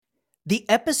The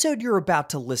episode you're about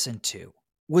to listen to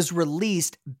was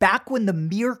released back when the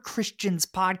Mere Christians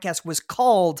podcast was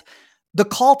called The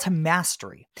Call to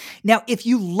Mastery. Now, if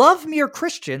you love Mere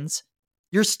Christians,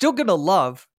 you're still going to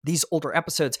love these older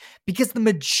episodes because the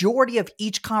majority of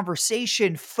each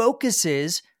conversation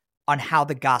focuses on how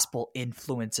the gospel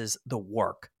influences the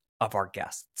work of our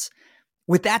guests.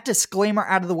 With that disclaimer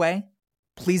out of the way,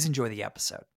 please enjoy the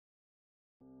episode.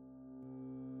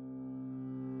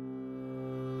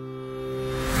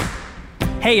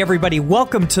 Hey everybody,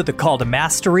 welcome to The Call to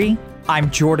Mastery. I'm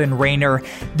Jordan Rayner.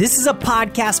 This is a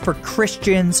podcast for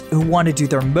Christians who want to do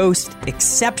their most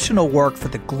exceptional work for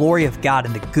the glory of God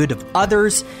and the good of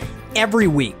others. Every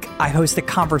week, I host a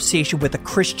conversation with a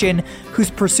Christian who's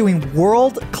pursuing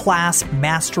world-class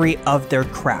mastery of their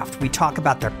craft. We talk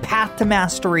about their path to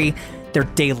mastery, their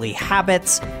daily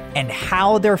habits, and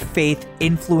how their faith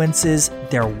influences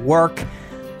their work.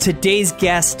 Today's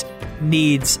guest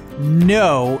needs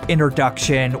no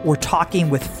introduction. We're talking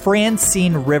with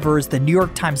Francine Rivers, the New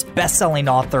York Times bestselling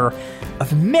author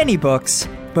of many books,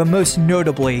 but most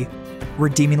notably,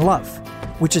 Redeeming Love,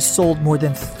 which has sold more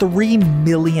than 3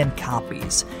 million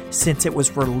copies since it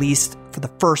was released for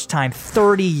the first time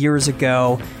 30 years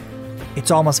ago. It's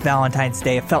almost Valentine's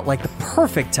Day. It felt like the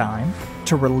perfect time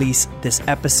to release this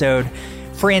episode.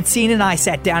 Francine and I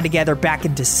sat down together back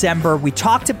in December. We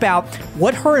talked about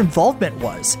what her involvement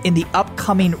was in the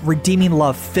upcoming Redeeming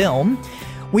Love film.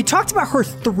 We talked about her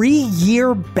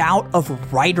 3-year bout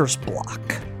of writer's block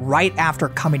right after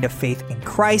coming to faith in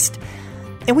Christ.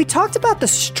 And we talked about the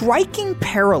striking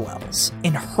parallels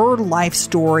in her life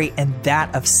story and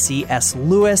that of C.S.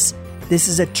 Lewis. This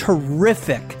is a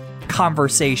terrific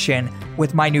conversation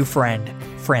with my new friend,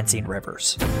 Francine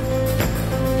Rivers.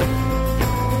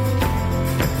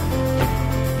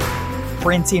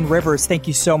 Francine Rivers, thank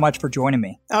you so much for joining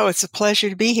me. Oh, it's a pleasure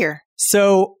to be here.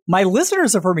 So my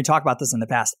listeners have heard me talk about this in the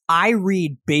past. I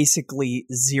read basically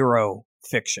zero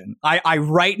fiction. I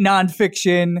write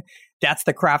nonfiction. That's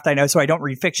the craft I know, so I don't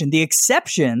read fiction. The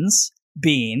exceptions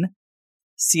being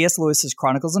C.S. Lewis's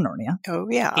Chronicles of Narnia. Oh,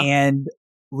 yeah. And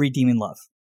Redeeming Love.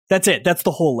 That's it. That's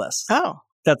the whole list. Oh.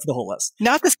 That's the whole list.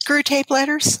 Not the screw tape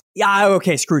letters? Yeah,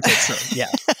 okay, screw tape, sure. Yeah.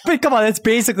 But come on, that's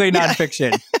basically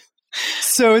nonfiction.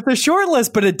 So it's a short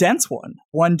list, but a dense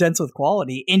one dense with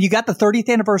quality. And you got the 30th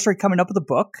anniversary coming up with the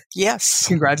book. Yes.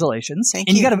 Congratulations. Thank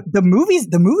you. And you got the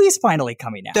movie's finally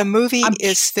coming out. The movie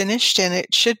is finished and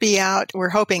it should be out, we're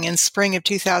hoping, in spring of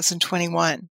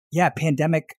 2021. Yeah,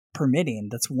 pandemic permitting.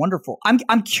 That's wonderful.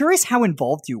 I'm curious how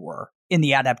involved you were in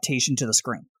the adaptation to the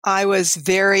screen. I was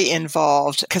very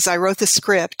involved because I wrote the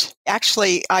script.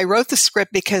 Actually, I wrote the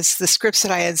script because the scripts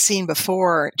that I had seen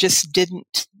before just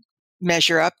didn't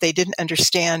measure up. They didn't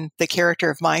understand the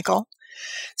character of Michael.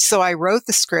 So I wrote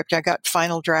the script. I got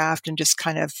final draft and just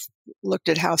kind of looked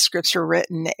at how scripts were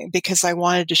written because I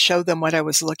wanted to show them what I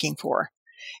was looking for.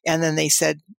 And then they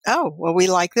said, oh, well, we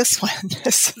like this one.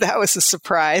 So that was a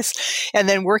surprise. And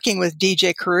then working with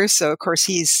DJ Caruso, of course,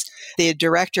 he's the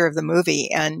director of the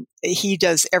movie and he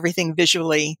does everything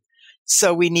visually.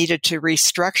 So we needed to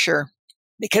restructure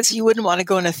because you wouldn't want to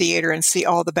go in a theater and see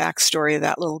all the backstory of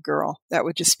that little girl. That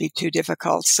would just be too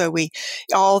difficult. So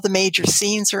all the major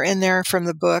scenes are in there from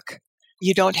the book.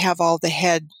 You don't have all the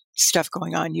head stuff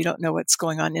going on. You don't know what's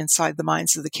going on inside the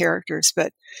minds of the characters,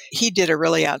 but he did a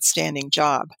really outstanding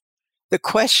job. The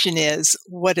question is,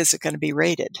 what is it going to be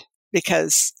rated?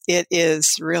 Because it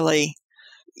is really,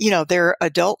 there are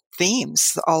adult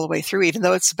themes all the way through, even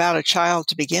though it's about a child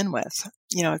to begin with.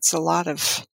 It's a lot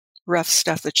of rough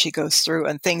stuff that she goes through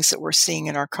and things that we're seeing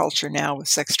in our culture now with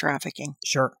sex trafficking.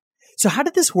 Sure. So how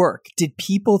did this work? Did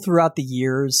people throughout the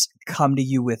years come to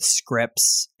you with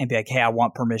scripts and be like, hey, I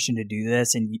want permission to do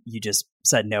this, and you just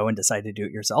said no and decided to do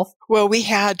it yourself? Well, we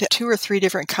had 2 or 3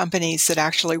 different companies that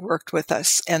actually worked with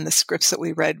us, and the scripts that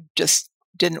we read just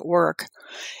didn't work.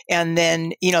 And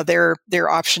then, their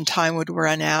option time would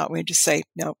run out. We'd just say,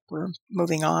 no, we're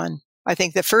moving on. I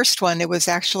think the first one, it was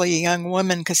actually a young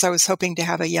woman because I was hoping to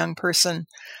have a young person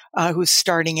who's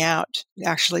starting out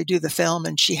actually do the film,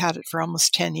 and she had it for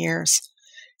almost 10 years.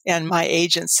 And my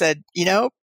agent said,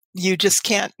 you just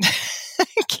can't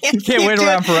can't wait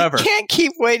around forever. Can't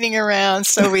keep waiting around.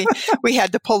 So we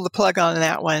had to pull the plug on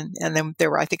that one. And then there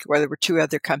were 2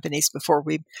 other companies before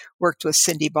we worked with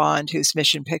Cindy Bond, who's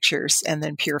Mission Pictures, and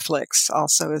then Pure Flix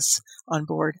also is on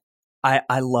board.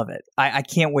 I love it. I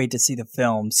can't wait to see the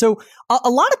film. So a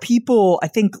lot of people, I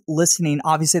think, listening,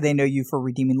 obviously they know you for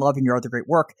Redeeming Love and your other great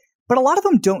work, but a lot of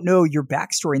them don't know your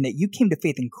backstory and that you came to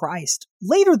faith in Christ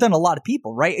later than a lot of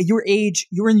people, right? At your age,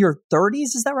 you were in your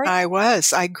 30s, is that right? I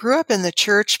was. I grew up in the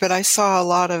church, but I saw a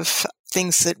lot of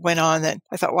things that went on that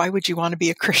I thought, why would you want to be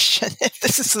a Christian if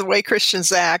this is the way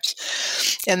Christians act?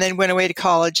 And then went away to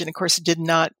college, and of course did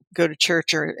not go to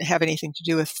church or have anything to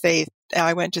do with faith.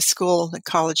 I went to school and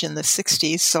college in the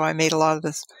 60s, so I made a lot of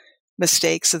the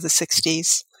mistakes of the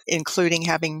 60s, including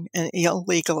having an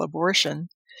illegal abortion.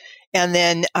 And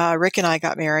then Rick and I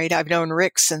got married. I've known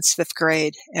Rick since 5th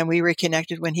grade, and we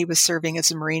reconnected when he was serving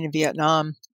as a Marine in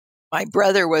Vietnam. My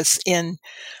brother was in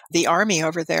the Army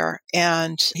over there,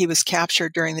 and he was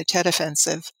captured during the Tet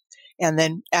Offensive. And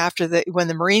then when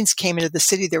the Marines came into the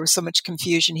city, there was so much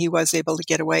confusion. He was able to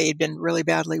get away. He'd been really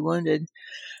badly wounded.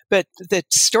 But the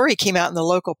story came out in the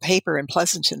local paper in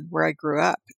Pleasanton, where I grew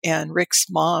up. And Rick's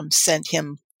mom sent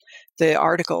him the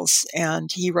articles,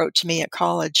 and he wrote to me at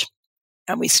college,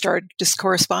 and we started just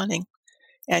corresponding.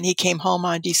 And he came home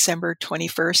on December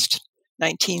 21st,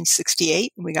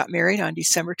 1968, and we got married on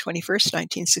December 21st,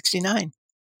 1969.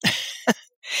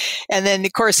 And then,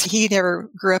 of course, he never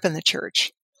grew up in the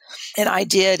church. And I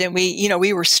did. And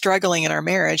we were struggling in our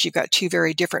marriage. You've got two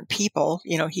very different people.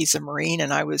 He's a Marine,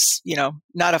 and I was,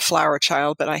 not a flower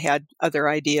child, but I had other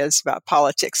ideas about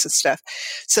politics and stuff.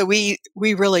 So we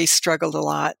really struggled a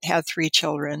lot, had 3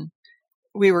 children.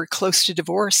 We were close to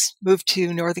divorce, moved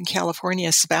to Northern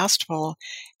California, Sebastopol,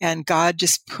 and God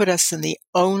just put us in the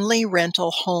only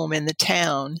rental home in the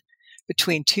town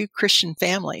between 2 Christian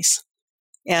families.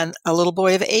 And a little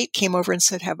boy of 8 came over and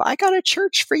said, "Have I got a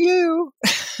church for you?"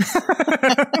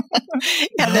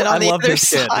 And then on the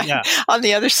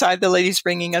other side, the lady's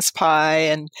bringing us pie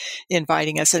and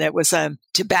inviting us. And it was,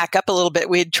 to back up a little bit,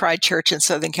 we had tried church in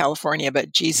Southern California,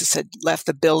 but Jesus had left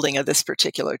the building of this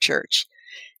particular church.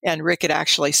 And Rick had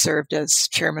actually served as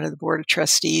chairman of the board of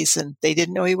trustees, and they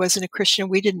didn't know he wasn't a Christian.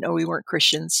 We didn't know we weren't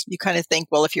Christians. You kind of think,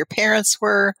 well, if your parents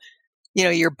were,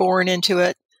 you're born into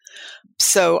it.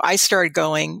 So I started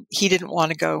going. He didn't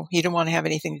want to go. He didn't want to have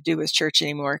anything to do with church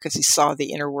anymore because he saw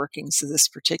the inner workings of this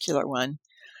particular one.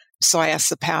 So I asked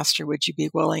the pastor, would you be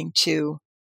willing to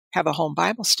have a home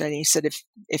Bible study? He said,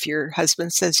 if your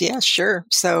husband says yes, sure.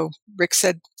 So Rick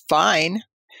said, fine.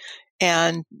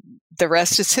 And the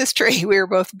rest is history. We were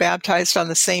both baptized on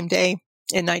the same day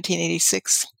in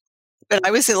 1986. But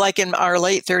I was in our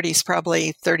late 30s,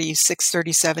 probably 36,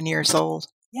 37 years old.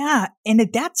 Yeah. And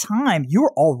at that time, you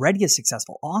were already a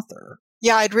successful author.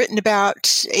 Yeah, I'd written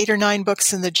about 8 or 9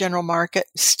 books in the general market,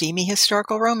 steamy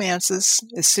historical romances.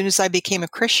 As soon as I became a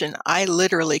Christian, I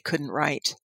literally couldn't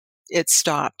write. It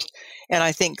stopped. And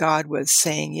I think God was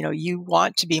saying, you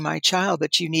want to be my child,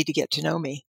 but you need to get to know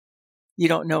me. You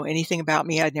don't know anything about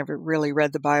me. I'd never really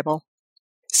read the Bible.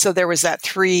 So there was that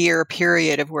 3-year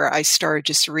period of where I started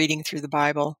just reading through the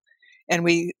Bible. And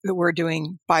we were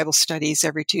doing Bible studies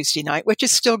every Tuesday night, which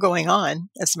is still going on,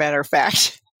 as a matter of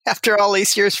fact. After all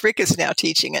these years, Rick is now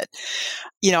teaching it.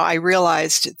 I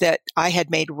realized that I had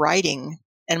made writing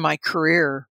and my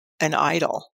career an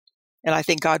idol. And I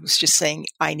think God was just saying,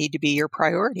 I need to be your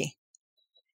priority.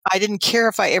 I didn't care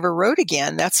if I ever wrote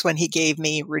again. That's when he gave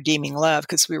me Redeeming Love,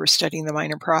 because we were studying the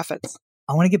Minor Prophets.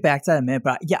 I want to get back to that in a minute,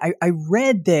 but yeah, I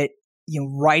read that,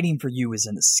 writing for you is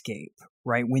an escape,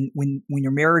 right? When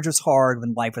your marriage was hard,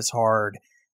 when life was hard,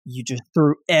 you just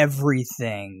threw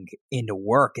everything into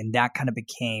work, and that kind of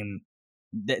became,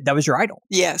 that was your idol.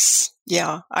 Yes.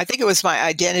 Yeah. I think it was my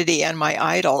identity and my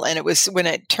idol. And it was when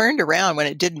it turned around, when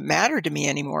it didn't matter to me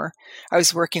anymore. I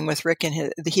was working with Rick,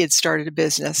 and he had started a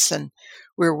business, and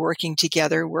we were working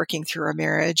together, working through our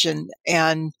marriage.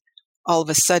 And all of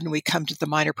a sudden we come to the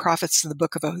Minor Prophets in the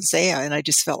book of Hosea. And I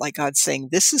just felt like God saying,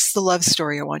 this is the love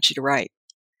story I want you to write.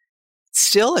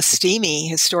 Still a steamy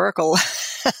historical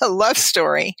love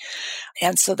story.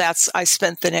 And so I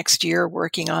spent the next year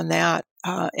working on that,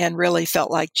 and really felt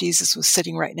like Jesus was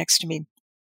sitting right next to me,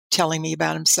 telling me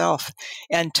about himself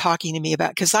and talking to me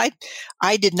about, because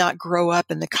I did not grow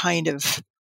up in the kind of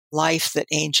life that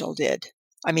Angel did.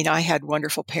 I mean, I had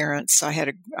wonderful parents. I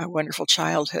had a wonderful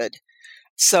childhood.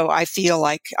 So I feel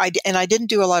like I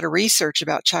didn't do a lot of research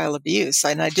about child abuse,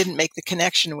 and I didn't make the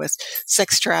connection with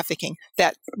sex trafficking.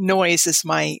 That noise is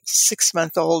my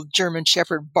 6-month-old German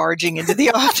Shepherd barging into the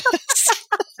office.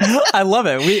 I love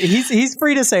it. He's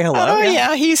free to say hello. Oh,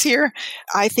 yeah, he's here.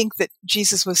 I think that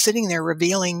Jesus was sitting there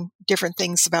revealing different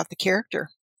things about the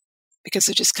character, because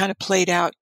it just kind of played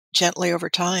out gently over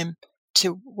time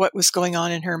to what was going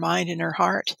on in her mind and her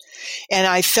heart. And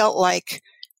I felt like,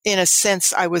 in a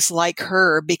sense, I was like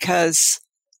her, because,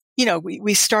 we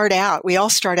all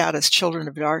start out as children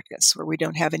of darkness, where we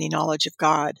don't have any knowledge of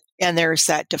God. And there's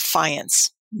that defiance.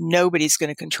 Nobody's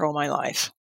going to control my life.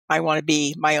 I want to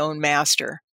be my own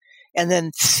master. And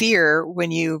then fear, when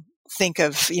you think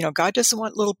of, God doesn't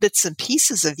want little bits and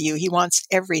pieces of you. He wants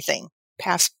everything.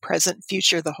 past, present,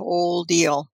 future, the whole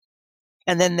deal.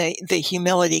 And then the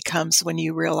humility comes when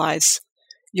you realize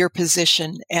your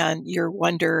position and your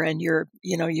wonder and your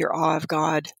awe of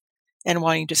God and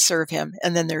wanting to serve him.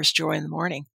 And then there's joy in the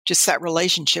morning. Just that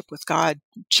relationship with God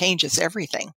changes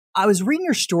everything. I was reading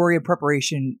your story in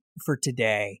preparation for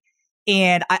today,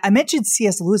 and I mentioned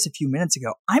C.S. Lewis a few minutes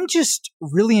ago. I'm just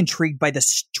really intrigued by the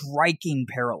striking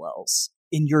parallels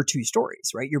in your two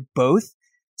stories, right? You're both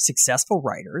successful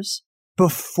writers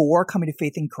before coming to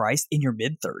faith in Christ in your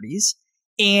mid-30s,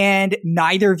 and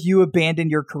neither of you abandoned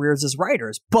your careers as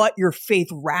writers, but your faith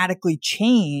radically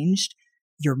changed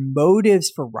your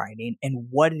motives for writing and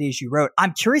what it is you wrote.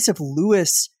 I'm curious if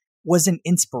Lewis was an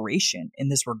inspiration in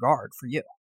this regard for you.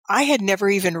 I had never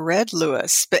even read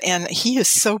Lewis, and he is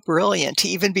so brilliant to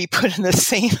even be put in the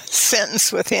same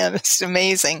sentence with him. It's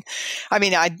amazing. I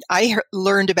mean, I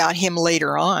learned about him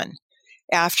later on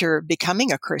after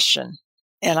becoming a Christian.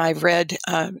 And I've read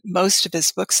most of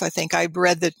his books. I think I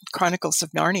read the Chronicles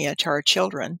of Narnia to our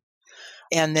children.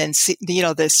 And then,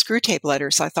 the Screw Tape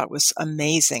Letters I thought was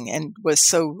amazing and was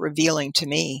so revealing to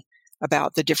me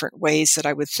about the different ways that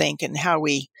I would think and how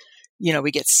we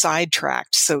get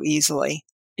sidetracked so easily.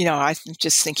 I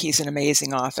just think he's an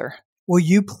amazing author. Will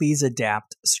you please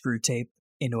adapt Screw Tape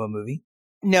into a movie?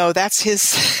 No, that's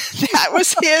his. That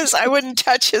was his. I wouldn't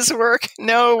touch his work.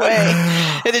 No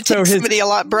way. It'd take somebody a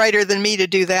lot brighter than me to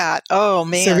do that. Oh,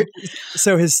 man.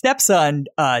 So his stepson,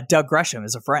 Doug Gresham,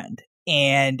 is a friend.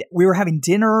 And we were having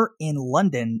dinner in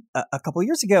London a couple of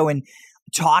years ago and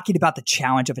talking about the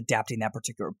challenge of adapting that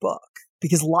particular book.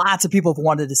 Because lots of people have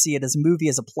wanted to see it as a movie,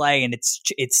 as a play, and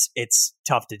it's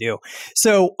tough to do.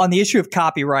 So on the issue of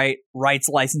copyright, rights,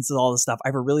 licenses, all this stuff, I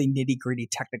have a really nitty-gritty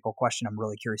technical question I'm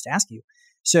really curious to ask you.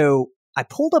 So I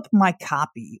pulled up my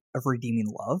copy of Redeeming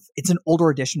Love. It's an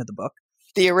older edition of the book.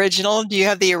 The original? Do you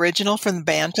have the original from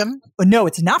Bantam? No,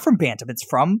 it's not from Bantam. It's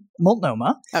from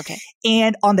Multnomah. Okay.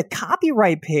 And on the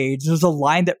copyright page, there's a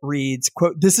line that reads,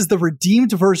 quote, "This is the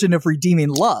redeemed version of Redeeming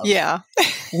Love." Yeah.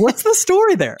 What's the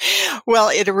story there? Well,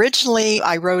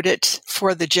 I wrote it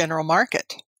for the general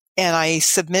market. And I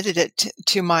submitted it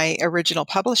to my original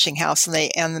publishing house,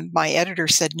 and my editor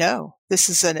said, "No, this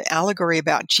is an allegory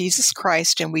about Jesus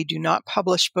Christ, and we do not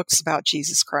publish books about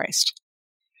Jesus Christ."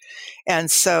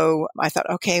 And so I thought,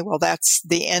 okay, well, that's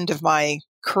the end of my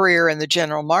career in the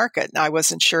general market. And I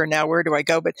wasn't sure now, where do I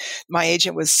go? But my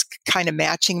agent was kind of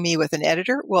matching me with an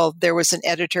editor. Well, there was an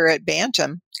editor at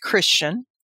Bantam, Christian,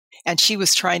 and she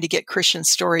was trying to get Christian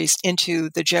stories into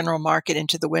the general market,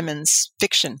 into the women's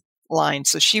fiction line.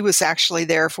 So she was actually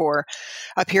there for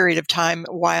a period of time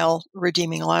while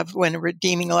Redeeming Love. When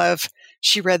Redeeming Love,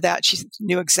 she read that, she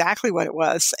knew exactly what it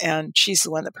was, and she's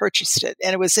the one that purchased it.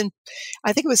 And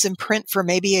I think it was in print for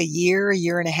maybe a year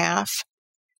and a half.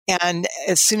 And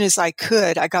as soon as I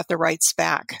could, I got the rights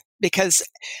back because,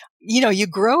 you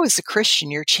grow as a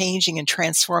Christian, you're changing and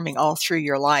transforming all through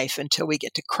your life until we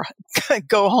get to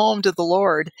go home to the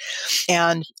Lord.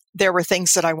 And there were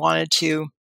things that I wanted to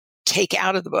take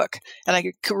out of the book. And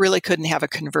I really couldn't have a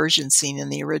conversion scene in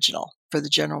the original for the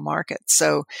general market.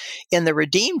 So in the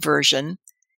redeemed version,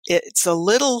 it's a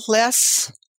little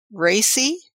less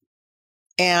racy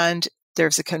and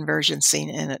there's a conversion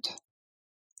scene in it.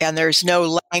 And there's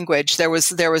no language. There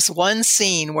was one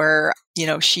scene where,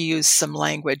 she used some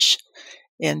language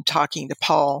in talking to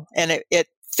Paul, and it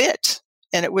fit,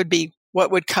 and it would be what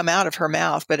would come out of her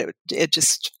mouth, but it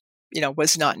just,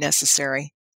 was not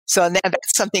necessary. So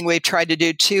that's something we've tried to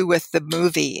do too with the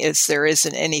movie is there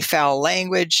isn't any foul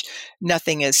language.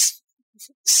 Nothing is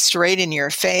straight in your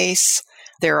face.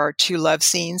 There are 2 love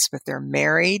scenes, but they're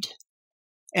married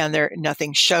and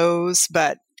nothing shows,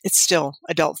 but it's still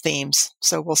adult themes.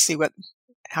 So we'll see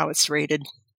how it's rated.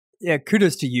 Yeah,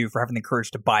 kudos to you for having the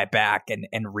courage to buy it back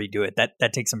and redo it.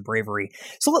 That takes some bravery.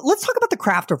 So let's talk about the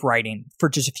craft of writing for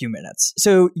just a few minutes.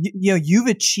 So, you've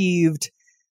achieved,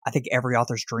 I think, every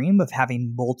author's dream of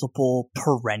having multiple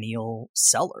perennial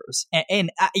sellers. And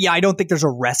I don't think there's a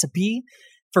recipe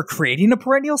for creating a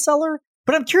perennial seller,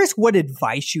 but I'm curious what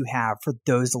advice you have for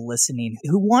those listening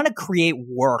who want to create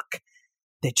work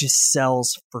that just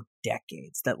sells for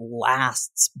decades, that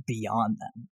lasts beyond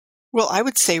them. Well, I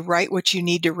would say write what you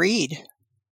need to read.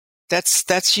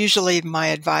 That's usually my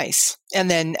advice. And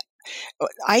then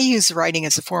I use writing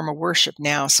as a form of worship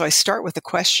now. So I start with a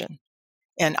question.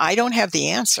 And I don't have the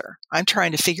answer. I'm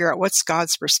trying to figure out what's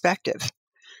God's perspective.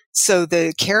 So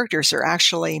the characters are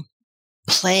actually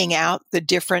playing out the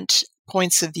different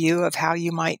points of view of how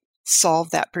you might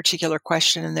solve that particular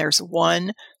question. And there's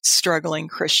one struggling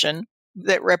Christian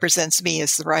that represents me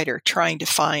as the writer, trying to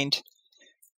find,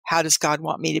 how does God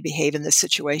want me to behave in this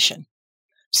situation?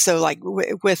 So like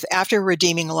with after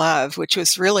Redeeming Love, which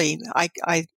was really,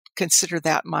 I consider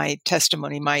that my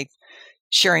testimony, my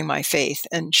sharing my faith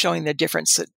and showing the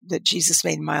difference that Jesus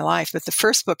made in my life. But the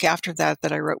first book after that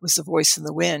I wrote was The Voice in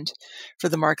the Wind for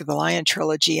the Mark of the Lion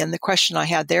trilogy. And the question I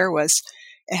had there was,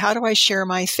 how do I share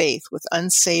my faith with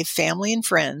unsaved family and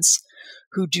friends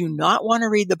who do not want to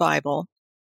read the Bible?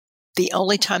 The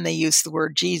only time they use the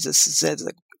word Jesus is as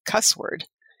a cuss word.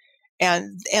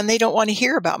 And they don't want to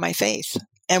hear about my faith.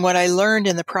 And what I learned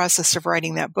in the process of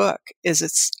writing that book is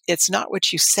it's not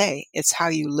what you say, it's how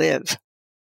you live.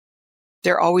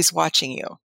 They're always watching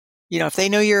you. If they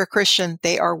know you're a Christian,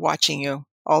 they are watching you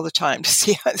all the time to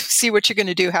see what you're going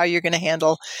to do, how you're going to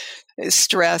handle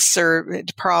stress or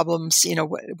problems,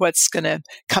 what's going to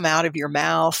come out of your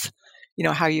mouth,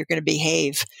 how you're going to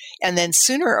behave. And then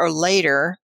sooner or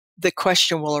later, the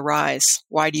question will arise,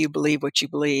 why do you believe what you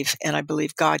believe? And I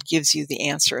believe God gives you the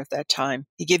answer at that time.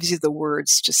 He gives you the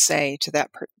words to say to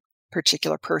that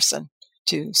particular person,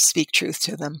 to speak truth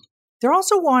to them. They're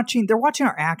also watching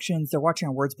our actions, they're watching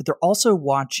our words, but they're also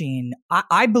watching,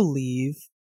 I believe,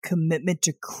 commitment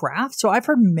to craft. So I've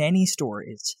heard many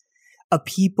stories of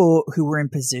people who were in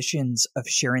positions of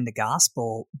sharing the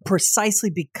gospel precisely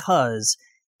because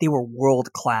they were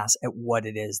world-class at what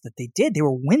it is that they did. They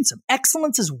were winsome.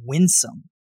 Excellence is winsome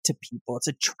to people. It's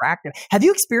attractive. Have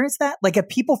you experienced that? Like, have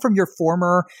people from your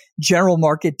former general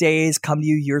market days come to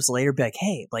you years later, be like,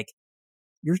 hey, like,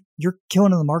 you're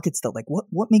killing in the market still. Like,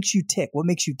 what makes you tick? What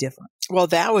makes you different? Well,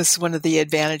 that was one of the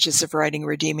advantages of writing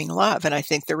Redeeming Love. And I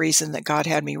think the reason that God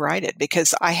had me write it,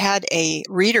 because I had a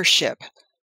readership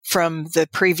from the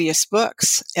previous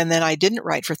books. And then I didn't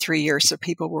write for 3 years. So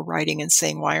people were writing and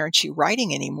saying, why aren't you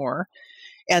writing anymore?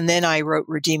 And then I wrote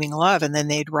Redeeming Love, and then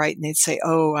they'd write and they'd say,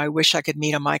 oh, I wish I could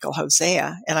meet a Michael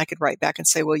Hosea. And I could write back and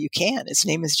say, well, you can. His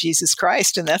name is Jesus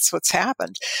Christ. And that's what's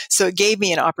happened. So it gave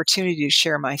me an opportunity to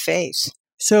share my faith.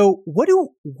 So what do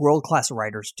world-class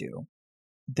writers do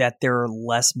that their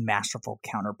less masterful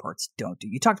counterparts don't do?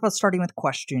 You talked about starting with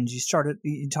questions.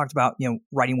 You talked about,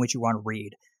 writing what you want to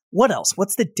read. What else?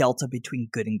 What's the delta between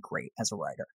good and great as a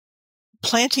writer?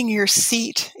 Planting your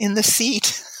seat in the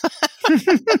seat.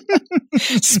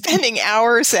 Spending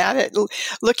hours at it,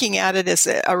 looking at it as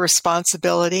a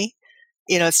responsibility.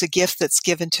 It's a gift that's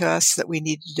given to us that we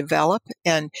need to develop.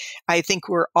 And I think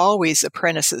we're always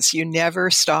apprentices. You never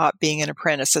stop being an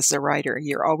apprentice as a writer.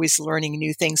 You're always learning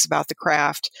new things about the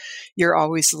craft. You're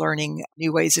always learning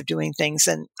new ways of doing things.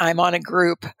 And I'm on a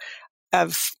group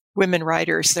of women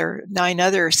writers. There are 9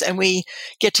 others, and we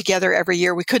get together every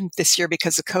year. We couldn't this year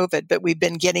because of COVID, but we've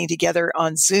been getting together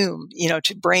on Zoom,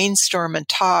 to brainstorm and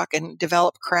talk and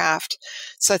develop craft.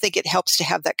 So I think it helps to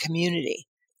have that community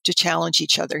to challenge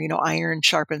each other, iron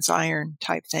sharpens iron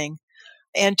type thing,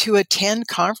 and to attend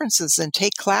conferences and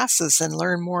take classes and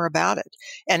learn more about it.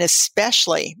 And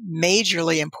especially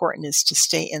majorly important is to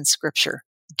stay in Scripture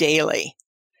daily.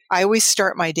 I always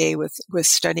start my day with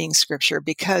studying Scripture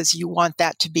because you want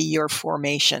that to be your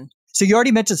formation. So you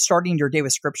already mentioned starting your day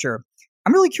with Scripture.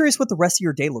 I'm really curious what the rest of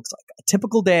your day looks like. A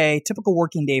typical day, typical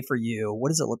working day for you. What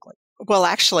does it look like? Well,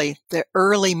 actually, the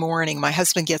early morning, my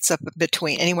husband gets up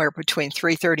anywhere between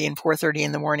 3:30 and 4:30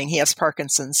 in the morning. He has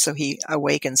Parkinson's, so he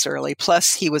awakens early.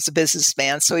 Plus, he was a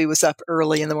businessman, so he was up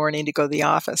early in the morning to go to the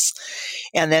office.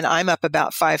 And then I'm up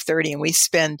about 5:30, and we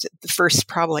spend the first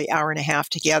probably hour and a half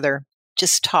together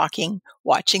just talking,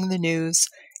 watching the news,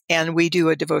 and we do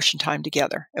a devotion time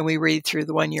together, and we read through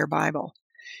the 1-year Bible.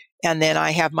 And then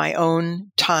I have my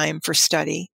own time for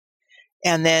study.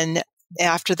 And then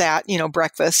after that,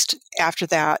 breakfast. After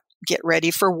that, get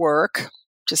ready for work,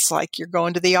 just like you're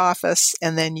going to the office.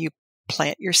 And then you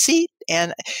plant your seat.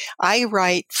 And I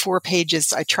write 4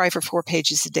 pages. I try for 4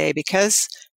 pages a day because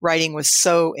writing was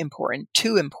so important,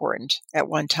 too important at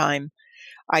one time.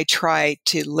 I try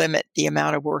to limit the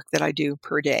amount of work that I do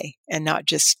per day and not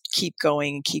just keep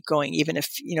going and keep going. Even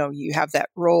if, you have that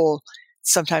role,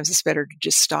 sometimes it's better to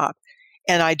just stop.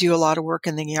 And I do a lot of work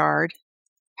in the yard,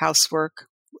 housework,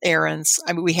 errands.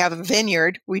 I mean, we have a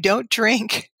vineyard. We don't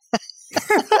drink,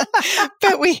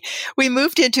 but we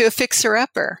moved into a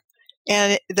fixer-upper,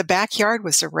 and the backyard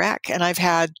was a wreck. And I've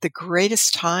had the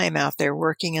greatest time out there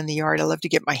working in the yard. I love to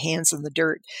get my hands in the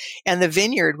dirt. And the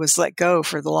vineyard was let go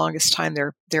for the longest time.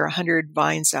 There are 100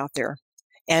 vines out there,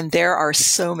 and there are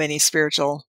so many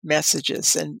spiritual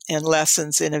messages and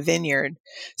lessons in a vineyard.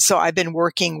 So I've been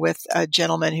working with a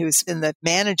gentleman who's in the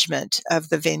management of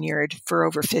the vineyard for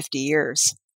over 50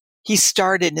 years. He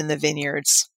started in the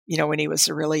vineyards, when he was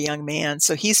a really young man.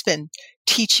 So he's been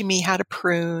teaching me how to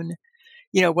prune,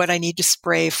 what I need to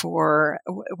spray for,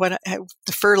 what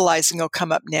the fertilizing will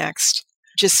come up next.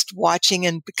 just watching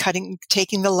and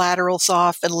taking the laterals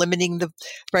off and limiting the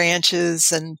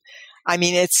branches. And I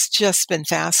mean, it's just been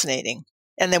fascinating.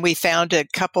 And then we found a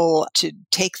couple to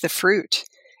take the fruit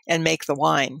and make the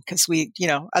wine because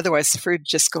otherwise the fruit would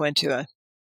just go into a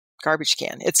garbage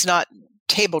can. It's not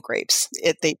table grapes.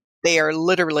 They are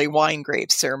literally wine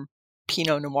grapes. They're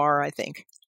Pinot Noir, I think.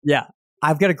 Yeah.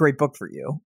 I've got a great book for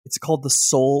you. It's called The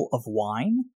Soul of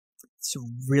Wine. It's a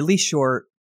really short,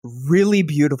 really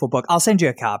beautiful book. I'll send you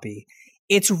a copy.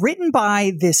 It's written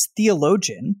by this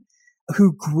theologian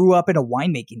who grew up in a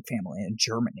winemaking family in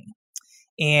Germany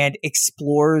and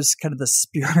explores kind of the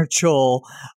spiritual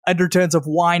undertones of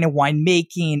wine and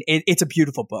winemaking. It's a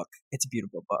beautiful book. It's a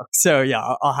beautiful book. So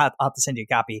yeah, I'll have to send you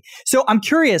a copy. So I'm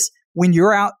curious, when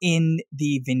you're out in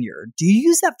the vineyard, do you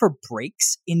use that for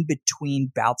breaks in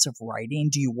between bouts of writing?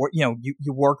 Do you work,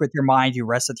 you work with your mind, you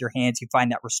rest with your hands, you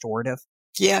find that restorative?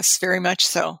 Yes, very much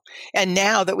so. And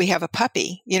now that we have a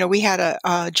puppy, we had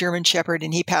a German Shepherd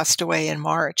and he passed away in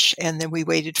March. And then we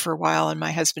waited for a while and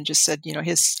my husband just said,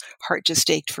 his heart just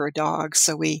ached for a dog.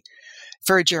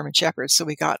 For a German Shepherd. So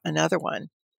we got another one.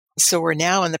 So we're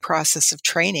now in the process of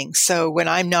training. So when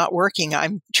I'm not working,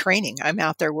 I'm training. I'm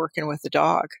out there working with the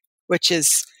dog, which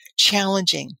is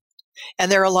challenging. And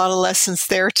there are a lot of lessons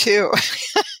there too.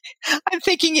 I'm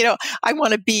thinking, I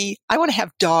want to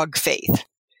have dog faith.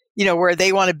 Where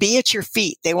they want to be at your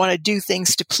feet. They want to do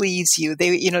things to please you.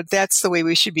 That's the way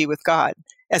we should be with God,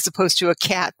 as opposed to a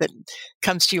cat that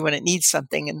comes to you when it needs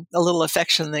something and a little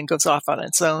affection and then goes off on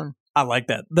its own. I like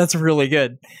that. That's really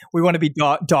good. We want to be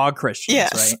dog Christians,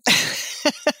 yes.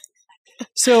 Right?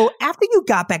 So after you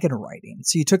got back into writing,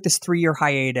 so you took this 3-year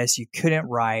hiatus, you couldn't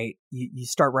write, you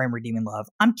start writing Redeeming Love.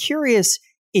 I'm curious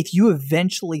if you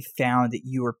eventually found that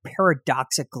you were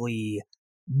paradoxically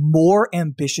more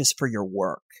ambitious for your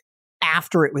work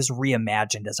after it was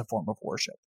reimagined as a form of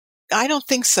worship. I don't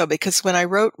think so, because when I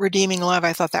wrote Redeeming Love,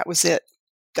 I thought that was it.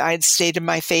 I had stated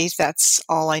my faith. That's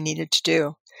all I needed to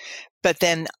do. But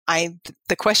then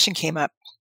the question came up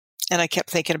and I kept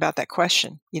thinking about that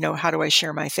question, how do I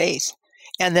share my faith?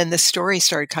 And then the story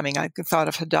started coming. I thought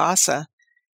of Hadassah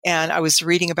and I was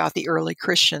reading about the early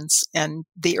Christians and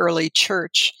the early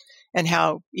church and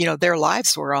how, their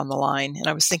lives were on the line. And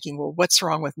I was thinking, well, what's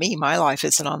wrong with me? My life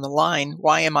isn't on the line.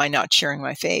 Why am I not sharing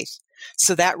my faith?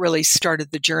 So that really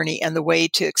started the journey, and the way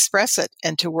to express it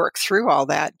and to work through all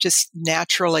that just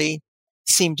naturally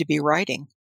seemed to be writing.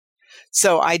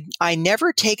 So I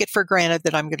never take it for granted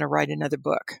that I'm going to write another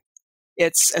book.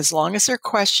 It's as long as there are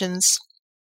questions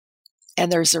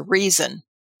and there's a reason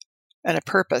and a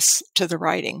purpose to the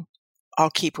writing, I'll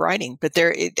keep writing. But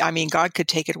God could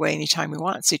take it away anytime he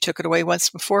wants. He took it away once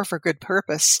before for good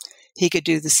purpose. He could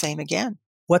do the same again.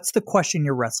 What's the question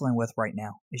you're wrestling with right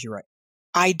now as you write?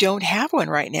 I don't have one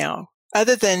right now,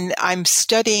 other than I'm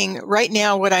studying. Right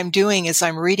now, what I'm doing is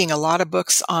I'm reading a lot of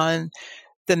books on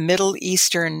the Middle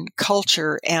Eastern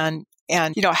culture and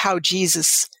how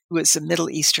Jesus was a Middle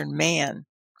Eastern man,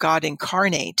 God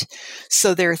incarnate.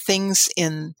 So there are things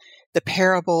in the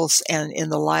parables and in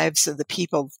the lives of the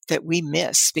people that we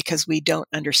miss because we don't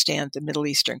understand the Middle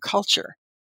Eastern culture.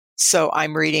 So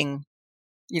I'm reading,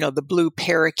 the blue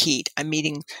parakeet. I'm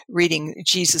reading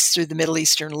Jesus through the Middle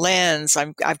Eastern lens.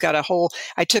 I've got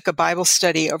I took a Bible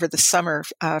study over the summer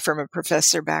from a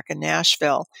professor back in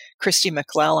Nashville, Christy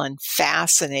McClellan.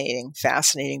 Fascinating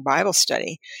Bible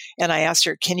study. And I asked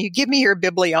her, can you give me your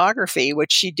bibliography?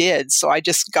 Which she did. So I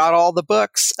just got all the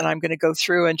books and I'm going to go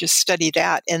through and just study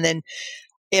that. And then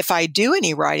if I do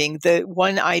any writing, the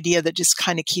one idea that just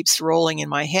kind of keeps rolling in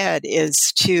my head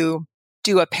is to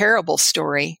do a parable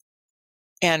story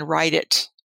and write it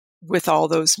with all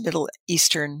those Middle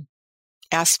Eastern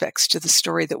aspects to the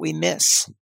story that we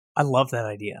miss. I love that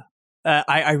idea.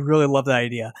 I really love that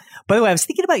idea. By the way, I was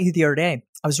thinking about you the other day.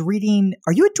 I was reading,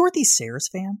 are you a Dorothy Sayers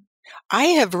fan? I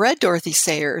have read Dorothy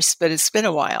Sayers, but it's been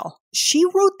a while. She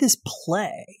wrote this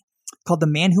play called The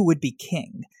Man Who Would Be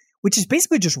King, which is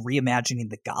basically just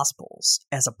reimagining the Gospels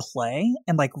as a play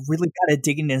and really kind of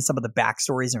digging into some of the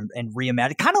backstories and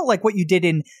reimagine, kind of like what you did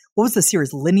in, what was the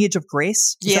series? Lineage of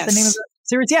Grace? Is that the name of the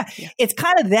series? Yeah. It's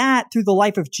kind of that through the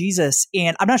life of Jesus.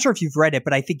 And I'm not sure if you've read it,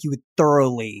 but I think you would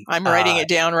thoroughly. I'm writing it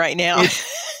down right now.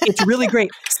 It's really great.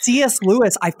 C.S.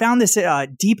 Lewis, I found this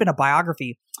deep in a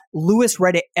biography. Lewis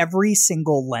read it every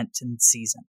single Lenten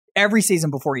season. Every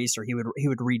season before Easter, he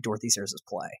would read Dorothy Sayers'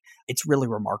 play. It's really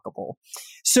remarkable.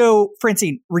 So,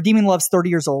 Francine, Redeeming Love's 30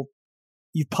 years old.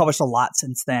 You've published a lot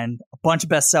since then, a bunch of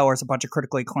bestsellers, a bunch of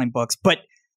critically acclaimed books, but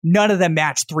none of them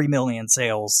matched 3 million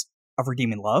sales of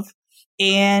Redeeming Love.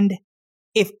 And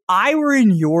if I were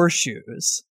in your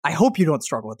shoes, I hope you don't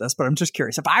struggle with this, but I'm just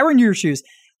curious. If I were in your shoes,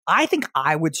 I think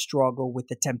I would struggle with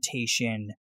the temptation.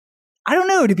 I don't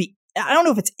know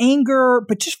if it's anger,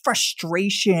 but just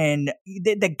frustration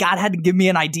that God had to give me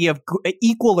an idea of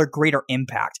equal or greater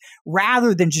impact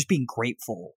rather than just being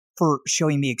grateful for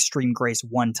showing me extreme grace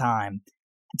one time.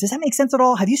 Does that make sense at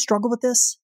all? Have you struggled with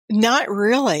this? Not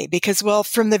really, because, well,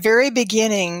 from the very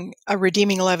beginning, A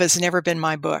Redeeming Love has never been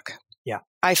my book. Yeah.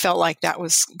 I felt like that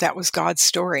was God's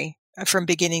story from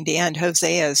beginning to end.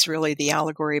 Hosea is really the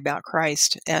allegory about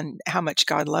Christ and how much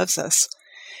God loves us.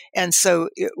 And so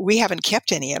we haven't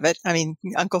kept any of it. I mean,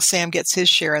 Uncle Sam gets his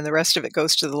share and the rest of it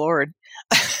goes to the Lord.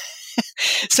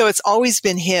 So it's always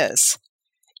been his.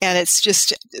 And it's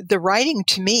just, the writing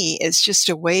to me is just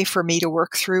a way for me to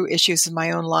work through issues in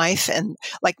my own life. And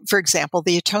like, for example,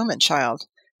 the atonement child.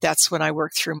 That's when I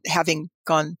worked through having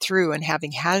gone through and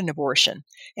having had an abortion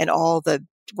and all the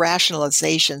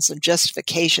rationalizations and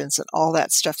justifications and all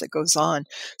that stuff that goes on.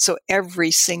 So every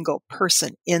single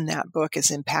person in that book is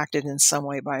impacted in some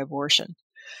way by abortion.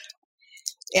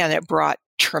 And it brought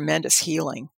tremendous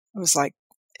healing. It was like,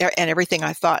 and everything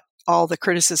I thought, all the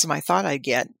criticism I thought I'd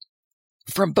get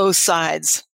from both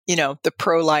sides, the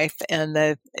pro-life and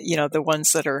the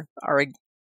ones that are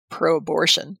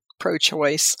pro-abortion,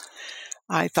 pro-choice.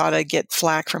 I thought I'd get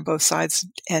flack from both sides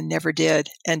and never did.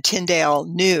 And Tyndale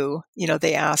knew,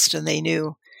 they asked and they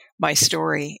knew my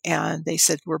story and they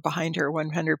said, we're behind her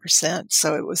 100%.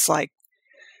 So it was like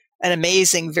an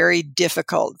amazing, very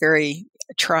difficult, very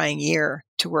trying year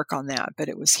to work on that, but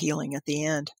it was healing at the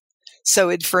end.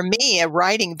 So for me,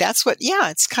 writing, that's what,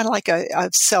 it's kind of like a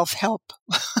self-help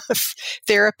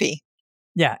therapy.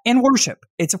 Yeah. And worship.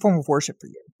 It's a form of worship for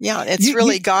you. Yeah.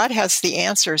 It's God has the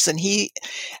answers. And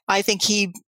I think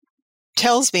he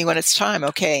tells me when it's time.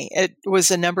 Okay. It was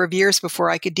a number of years before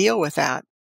I could deal with that.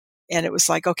 And it was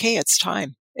like, okay, it's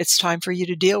time. It's time for you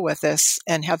to deal with this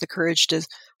and have the courage to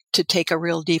take a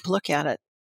real deep look at it.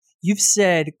 You've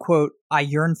said, quote, I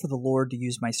yearn for the Lord to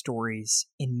use my stories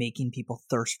in making people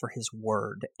thirst for his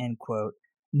word, end quote.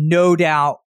 No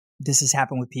doubt this has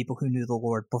happened with people who knew the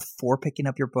Lord before picking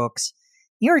up your books.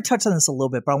 You already touched on this a little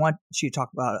bit, but I want you to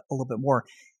talk about it a little bit more.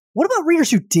 What about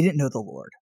readers who didn't know the Lord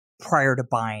prior to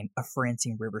buying a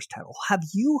Francine Rivers title? Have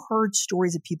you heard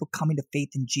stories of people coming to faith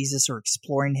in Jesus or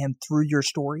exploring him through your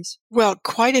stories? Well,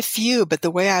 quite a few, but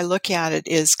the way I look at it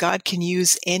is God can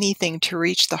use anything to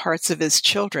reach the hearts of his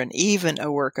children, even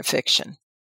a work of fiction.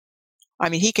 I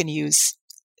mean, he can use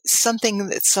something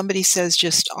that somebody says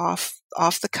just off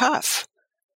the cuff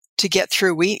to get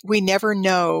through. We never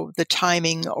know the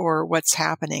timing or what's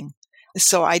happening.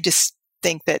 So I just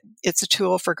think that it's a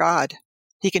tool for God.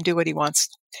 He can do what he wants.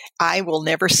 I will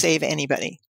never save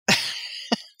anybody.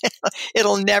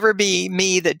 It'll never be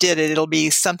me that did it. It'll be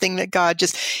something that God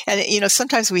just, and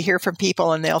sometimes we hear from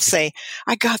people and they'll say,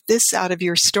 I got this out of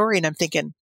your story. And I'm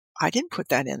thinking, I didn't put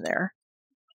that in there.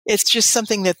 It's just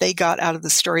something that they got out of the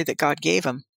story that God gave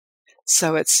them.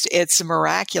 So it's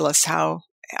miraculous how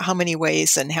many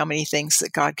ways and how many things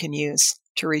that God can use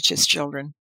to reach his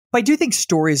children. But I do think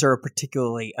stories are a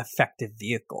particularly effective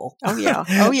vehicle. Oh, yeah.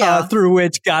 Oh, yeah. Through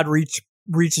which God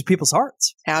reaches people's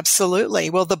hearts. Absolutely.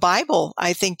 Well,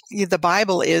 I think the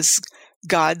Bible is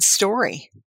God's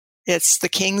story. It's the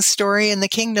king's story and the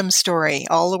kingdom story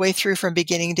all the way through from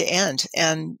beginning to end.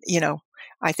 And,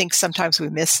 I think sometimes we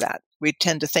miss that. We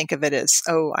tend to think of it as,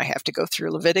 I have to go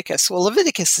through Leviticus. Well,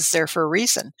 Leviticus is there for a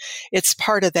reason. It's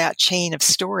part of that chain of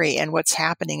story and what's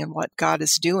happening and what God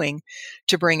is doing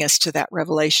to bring us to that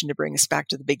revelation, to bring us back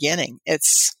to the beginning.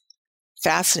 It's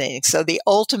fascinating. So the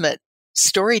ultimate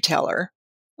storyteller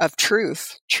of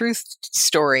truth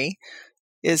story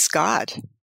is God.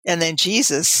 And then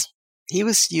Jesus, he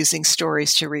was using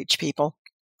stories to reach people,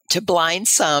 to blind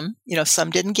some, some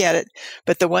didn't get it,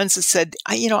 but the ones that said,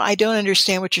 I don't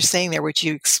understand what you're saying there. Would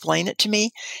you explain it to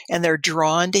me? And they're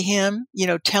drawn to him,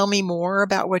 tell me more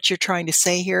about what you're trying to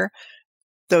say here.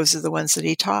 Those are the ones that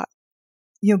he taught.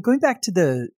 Going back to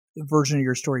the version of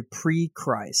your story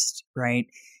pre-Christ, right?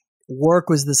 Work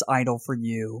was this idol for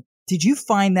you. Did you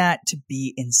find that to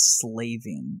be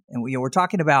enslaving? And we're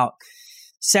talking about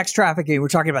sex trafficking. We're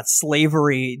talking about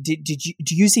slavery. Do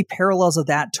you see parallels of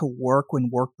that to work when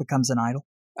work becomes an idol?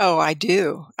 Oh, I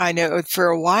do. I know for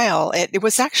a while, it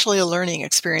was actually a learning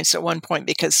experience at one point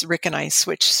because Rick and I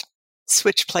switched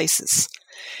places.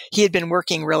 He had been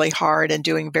working really hard and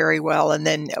doing very well. And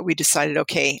then we decided,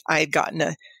 okay, I had gotten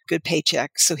a good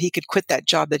paycheck, so he could quit that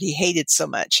job that he hated so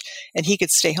much. And he could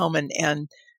stay home and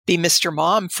be Mr.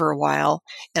 Mom for a while.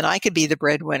 And I could be the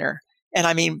breadwinner. And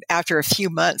I mean, after a few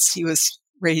months, he was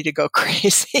ready to go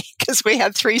crazy because we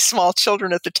had 3 small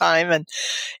children at the time.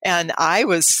 And I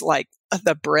was like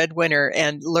the breadwinner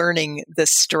and learning the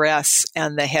stress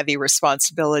and the heavy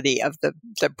responsibility of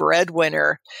the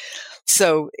breadwinner.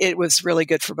 So it was really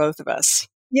good for both of us.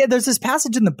 Yeah, there's this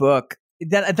passage in the book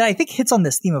that I think hits on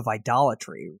this theme of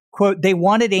idolatry. Quote, they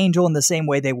wanted Angel in the same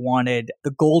way they wanted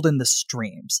the gold in the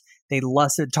streams. They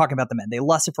lusted, talking about the men, they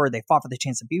lusted for her, they fought for the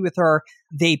chance to be with her.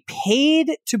 They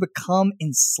paid to become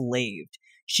enslaved.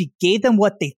 She gave them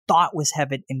what they thought was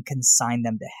heaven and consigned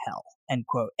them to hell, end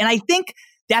quote. And I think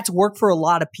that's worked for a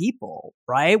lot of people,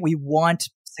 right? We want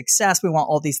success, we want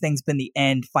all these things, but in the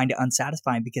end find it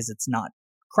unsatisfying because it's not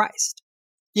Christ.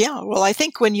 Yeah, well, I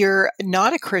think when you're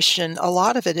not a Christian, a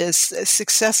lot of it is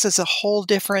success is a whole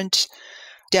different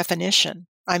definition.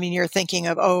 I mean, you're thinking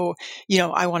of,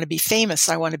 I want to be famous,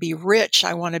 I want to be rich,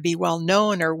 I want to be well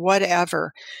known or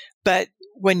whatever. But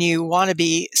when you want to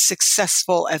be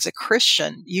successful as a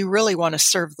Christian, you really want to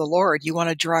serve the Lord. You want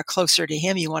to draw closer to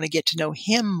Him. You want to get to know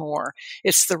Him more.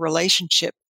 It's the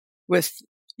relationship with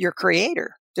your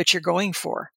Creator that you're going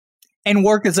for. And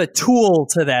work is a tool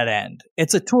to that end.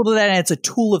 It's a tool to that end. It's a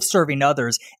tool of serving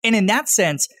others. And in that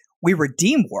sense, we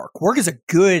redeem work. Work is a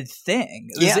good thing.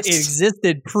 Yes. It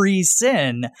existed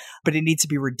pre-sin, but it needs to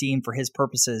be redeemed for His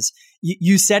purposes.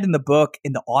 You said in the book,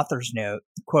 in the author's note,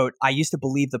 quote, I used to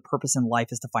believe the purpose in life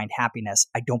is to find happiness.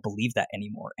 I don't believe that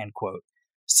anymore, end quote.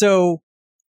 So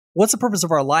what's the purpose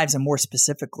of our lives, and more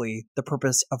specifically, the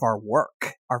purpose of our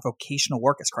work, our vocational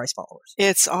work as Christ followers?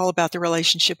 It's all about the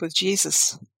relationship with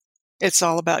Jesus. It's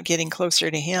all about getting closer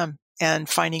to Him and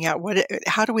finding out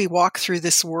how do we walk through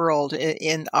this world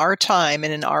in our time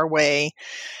and in our way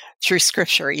through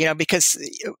Scripture, because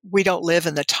we don't live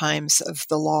in the times of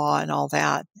the law and all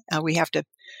that. We have to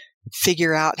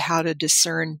figure out how to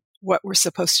discern what we're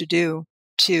supposed to do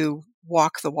to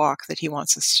walk the walk that He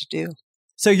wants us to do.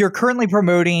 So you're currently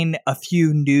promoting a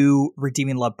few new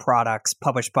Redeeming Love products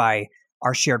published by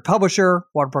our shared publisher,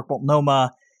 Waterbrook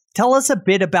Multnomah. Tell us a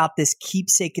bit about this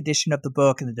keepsake edition of the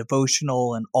book and the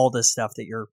devotional and all this stuff that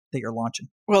you're launching.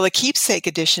 Well, the keepsake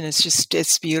edition is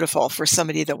it's beautiful for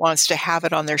somebody that wants to have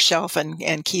it on their shelf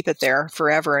and keep it there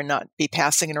forever and not be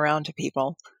passing it around to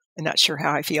people. I'm not sure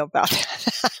how I feel about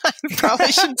that. I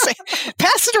probably shouldn't say,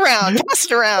 pass it around,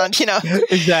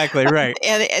 Exactly, right.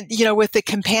 And with the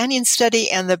companion study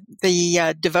and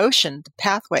the devotion, the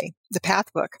pathway, the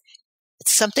path book,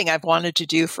 it's something I've wanted to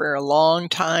do for a long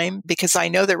time because I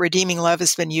know that Redeeming Love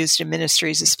has been used in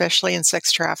ministries, especially in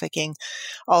sex trafficking,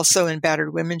 also in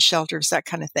battered women's shelters, that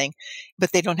kind of thing.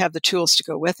 But they don't have the tools to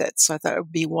go with it. So I thought it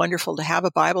would be wonderful to have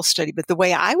a Bible study. But the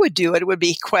way I would do it would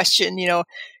be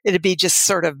it'd be just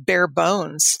sort of bare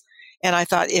bones. And I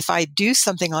thought if I do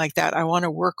something like that, I want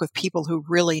to work with people who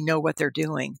really know what they're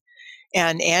doing.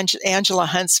 And Angela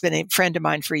Hunt's been a friend of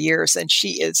mine for years, and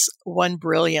she is one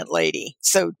brilliant lady.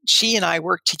 So she and I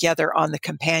worked together on the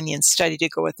companion study to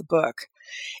go with the book.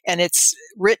 And it's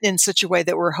written in such a way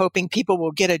that we're hoping people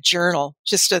will get a journal,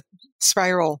 just a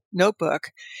spiral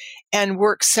notebook, and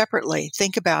work separately,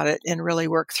 think about it, and really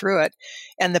work through it.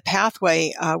 And the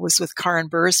pathway was with Karen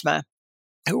Bursma,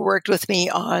 who worked with me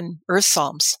on Earth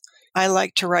Psalms. I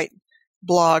like to write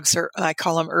blogs, or I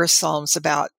call them Earth Psalms,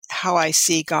 about how I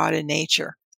see God in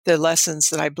nature, the lessons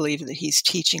that I believe that He's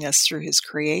teaching us through His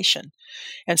creation.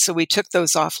 And so we took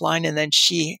those offline, and then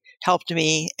she helped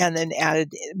me and then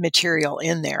added material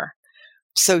in there.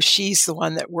 So she's the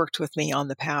one that worked with me on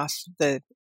the path, the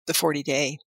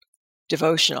 40-day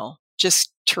devotional.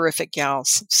 Just terrific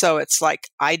gals. So it's like,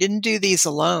 I didn't do these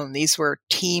alone. These were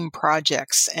team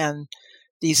projects, and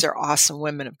these are awesome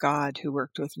women of God who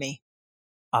worked with me.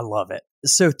 I love it.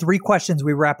 So 3 questions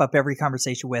we wrap up every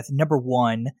conversation with. Number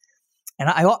 1, and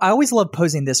I always love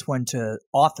posing this one to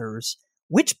authors.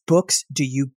 Which books do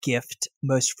you gift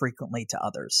most frequently to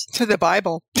others? To the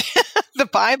Bible. The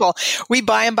Bible. We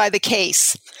buy them by the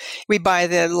case. We buy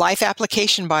the Life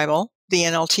Application Bible, the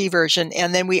NLT version,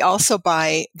 and then we also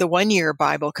buy the 1-year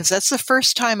Bible, because that's the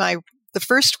first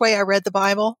way I read the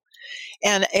Bible.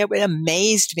 And it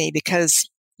amazed me because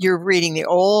you're reading the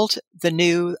Old, the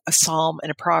New, a Psalm,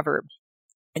 and a Proverb.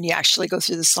 And you actually go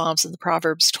through the Psalms and the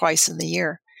Proverbs twice in the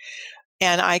year.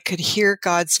 And I could hear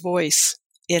God's voice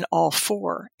in all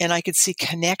 4. And I could see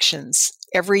connections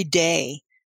every day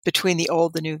between the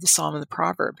Old, the New, the Psalm, and the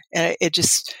Proverb. And it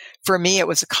just, for me, it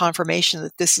was a confirmation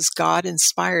that this is God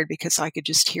inspired, because I could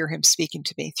just hear Him speaking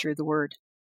to me through the Word.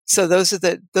 So those are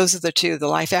the 2, the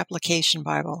Life Application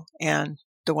Bible and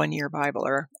the 1-year Bible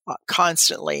are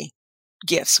constantly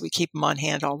gifts. We keep them on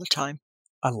hand all the time.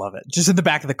 I love it. Just in the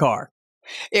back of the car.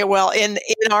 Yeah, well, in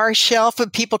our shelf, when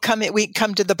people come in, we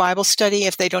come to the Bible study.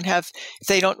 If they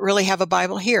don't really have a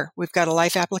Bible, here, we've got a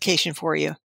Life Application for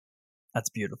you.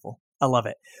 That's beautiful. I love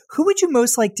it. Who would you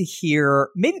most like to hear,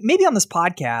 maybe on this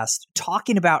podcast,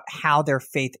 talking about how their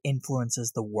faith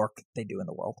influences the work they do in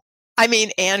the world? I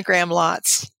mean, Anne Graham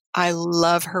Lotz. I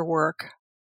love her work.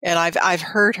 And I've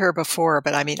heard her before,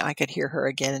 but I mean, I could hear her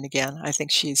again and again. I think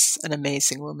she's an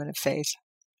amazing woman of faith.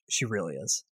 She really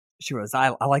is. She was.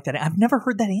 I like that. I've never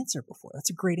heard that answer before. That's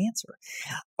a great answer.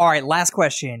 All right, last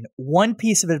question. One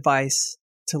piece of advice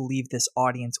to leave this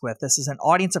audience with. This is an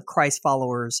audience of Christ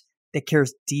followers that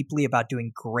cares deeply about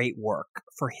doing great work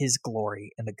for his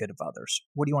glory and the good of others.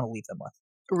 What do you want to leave them with?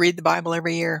 Read the Bible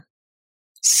every year.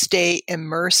 Stay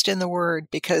immersed in the Word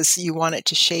because you want it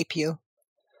to shape you.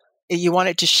 You want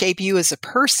it to shape you as a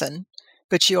person,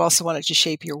 but you also want it to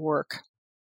shape your work.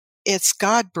 It's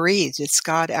God-breathed. It's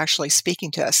God actually speaking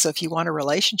to us. So if you want a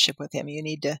relationship with him, you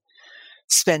need to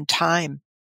spend time,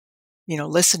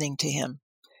 listening to him.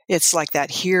 It's like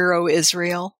that, "Hear, O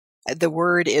Israel." The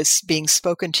word is being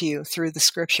spoken to you through the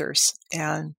scriptures,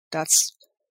 and that's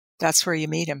where you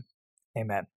meet him.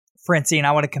 Amen. Francine,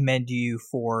 I want to commend you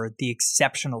for the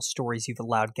exceptional stories you've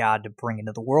allowed God to bring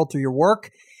into the world through your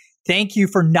work. Thank you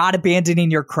for not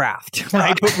abandoning your craft,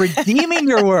 right? But redeeming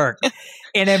your work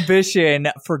and ambition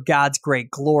for God's great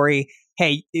glory.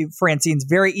 Hey, Francine's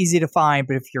very easy to find,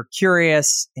 but if you're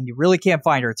curious and you really can't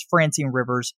find her, it's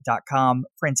FrancineRivers.com.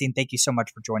 Francine, thank you so much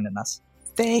for joining us.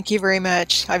 Thank you very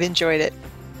much. I've enjoyed it.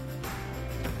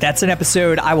 That's an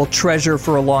episode I will treasure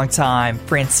for a long time.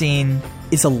 Francine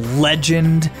is a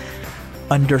legend.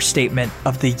 Understatement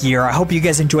of the year. I hope you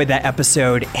guys enjoyed that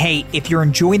episode. Hey, if you're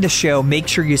enjoying the show, make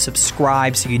sure you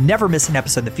subscribe so you never miss an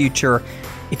episode in the future.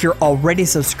 If you're already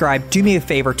subscribed, do me a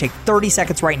favor, take 30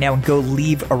 seconds right now and go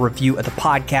leave a review of the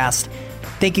podcast.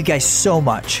 Thank you guys so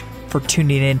much for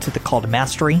tuning in to The Call to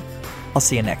Mastery. I'll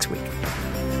see you next week.